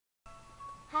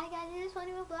Hi guys, this is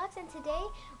Funny Vlogs, and today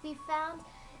we found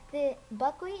the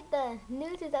Buckwheat, the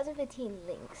new 2015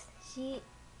 Lynx. He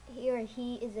or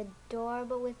he is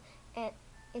adorable and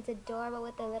it's adorable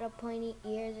with the little pointy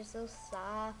ears. They're so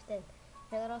soft, and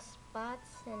her little spots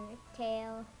and her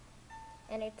tail,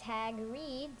 and her tag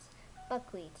reads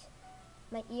Buckwheat.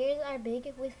 My ears are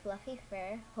big with fluffy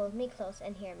fur. Hold me close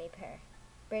and hear me purr.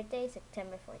 Birthday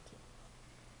September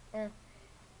 14th.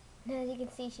 As you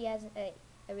can see, she has a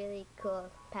really cool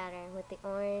pattern with the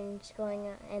orange going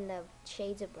on and the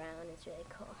shades of brown. It's really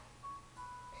cool.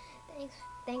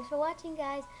 Thanks for watching,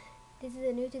 guys. This is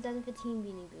a new 2015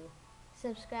 Beanie Boo.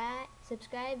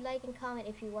 Subscribe, like, and comment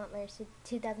if you want more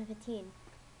 2015.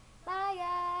 Bye,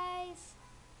 guys.